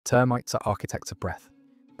Termites are architects of breath.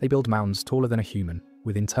 They build mounds taller than a human,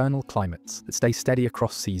 with internal climates that stay steady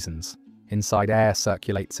across seasons. Inside, air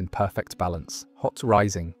circulates in perfect balance, hot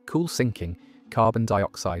rising, cool sinking, carbon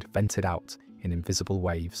dioxide vented out in invisible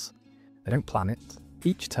waves. They don't plan it.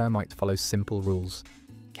 Each termite follows simple rules: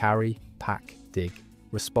 carry, pack, dig,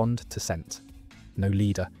 respond to scent. No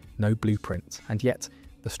leader, no blueprint, and yet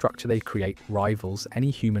the structure they create rivals any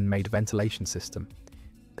human-made ventilation system.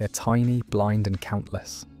 They're tiny, blind, and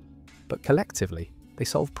countless. But collectively, they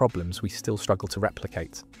solve problems we still struggle to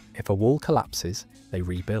replicate. If a wall collapses, they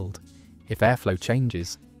rebuild. If airflow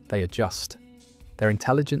changes, they adjust. Their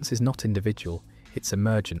intelligence is not individual, it's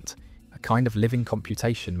emergent, a kind of living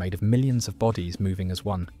computation made of millions of bodies moving as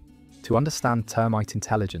one. To understand termite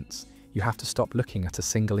intelligence, you have to stop looking at a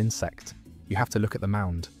single insect. You have to look at the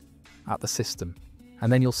mound, at the system,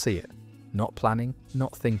 and then you'll see it. Not planning,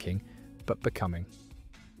 not thinking, but becoming.